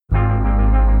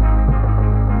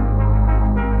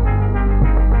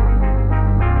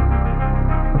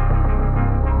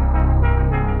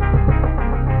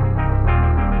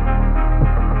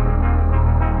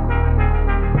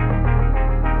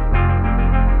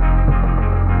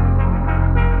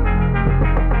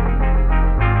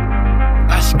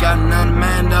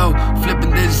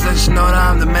Cause you know that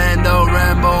I'm the man though.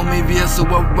 Rambo, me vs a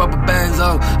rubber bands,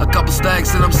 oh. A couple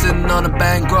stacks and I'm sitting on a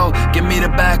bankroll. Give me the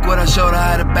back, what I showed her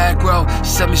how to back roll. She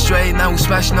set me straight, now we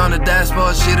smashing on the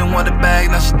dashboard. She didn't want the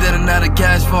bag, now she didn't have the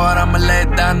cash for it. I'ma lay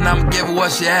it down and I'ma give her what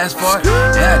she asked for.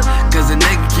 Yeah, cause a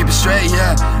nigga keep it straight,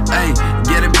 yeah. Ayy,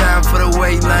 getting pound for the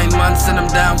weight, 9 months and I'm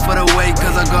down for the weight.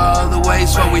 Cause I go all the way,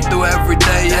 so we do every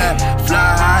day, yeah. Fly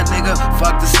high, nigga,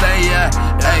 fuck to stay, yeah.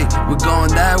 Ayy, we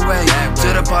going that way. To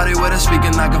the party with a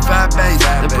speaking like a fat bass.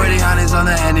 The pretty honeys on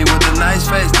the Henny with a nice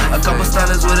face. A couple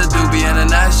stunners with a doobie and a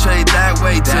nice trade. That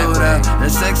way to the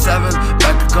 6, 7.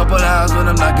 Back a couple hours when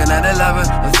I'm knocking at 11.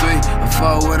 A 3, a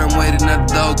 4 when I'm waiting at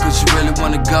the door. Cause she really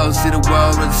wanna go see the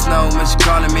world with the snow. Man, she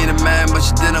calling me the man, but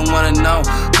she didn't wanna know.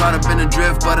 Caught up in the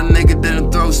drift, but a nigga didn't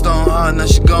throw stone hard. Now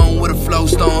she going with a flow,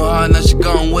 stone hard. Now she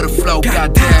going with a flow.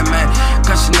 Goddamn, man.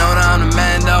 Cause she know that I'm the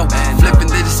man though. Flipping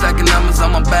digits, stacking numbers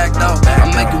on my back though.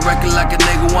 I'm making record like a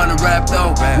nigga wanna rap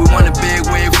though. We want it big,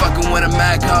 we ain't fucking with a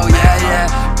Mac hoe, yeah, yeah.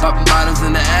 Popping bottles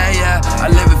in the air, yeah. I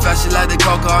live it fast, she like the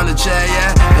coca on the chair,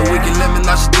 yeah. The weekend limit,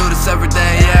 now she do this every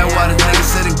day, yeah. While the niggas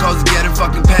sitting cozy, getting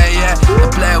fucking paid, yeah. The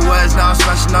player words, now I'm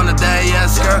smashing on the day, yeah.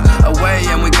 Skirt away,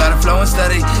 and we got it flowing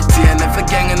steady. TNF a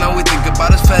gang, and all we think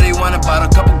about is Fetty. Want about a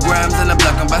couple grams in the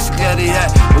black and spaghetti,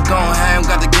 yeah. We're going ham,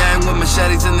 got the gang with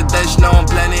machetes in the day. She know I'm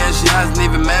plenty, and she hasn't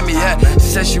even met me yet. She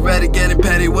said she ready, getting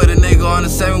petty with a nigga on the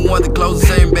same. We want the clothes the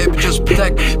same, baby, just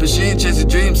protect me. But she ain't chasing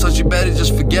dreams, so she better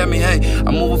just forget me. Hey,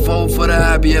 I'm moving forward for the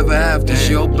happy ever after.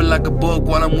 She open like a book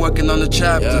while I'm working on the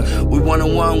chapter. We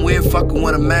 1-on-1, we ain't fucking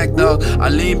with a Mac, dog. I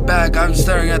lean back, I'm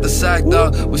staring at the sack,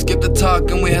 dog. We skip the talk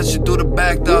and we head shit through the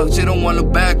back, dog. She don't want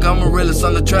look back, I'm a realist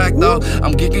on the track, dog.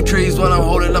 I'm kicking trees while I'm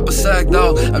holding up a sack,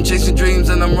 dog. I'm chasing dreams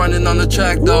and I'm running on the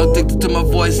track, dog. Addicted to my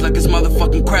voice like it's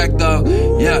motherfucking crack, dog.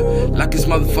 Yeah, like it's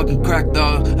motherfucking crack,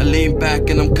 dog. I lean back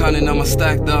and I'm counting on my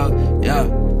stack, dog.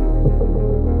 Yeah.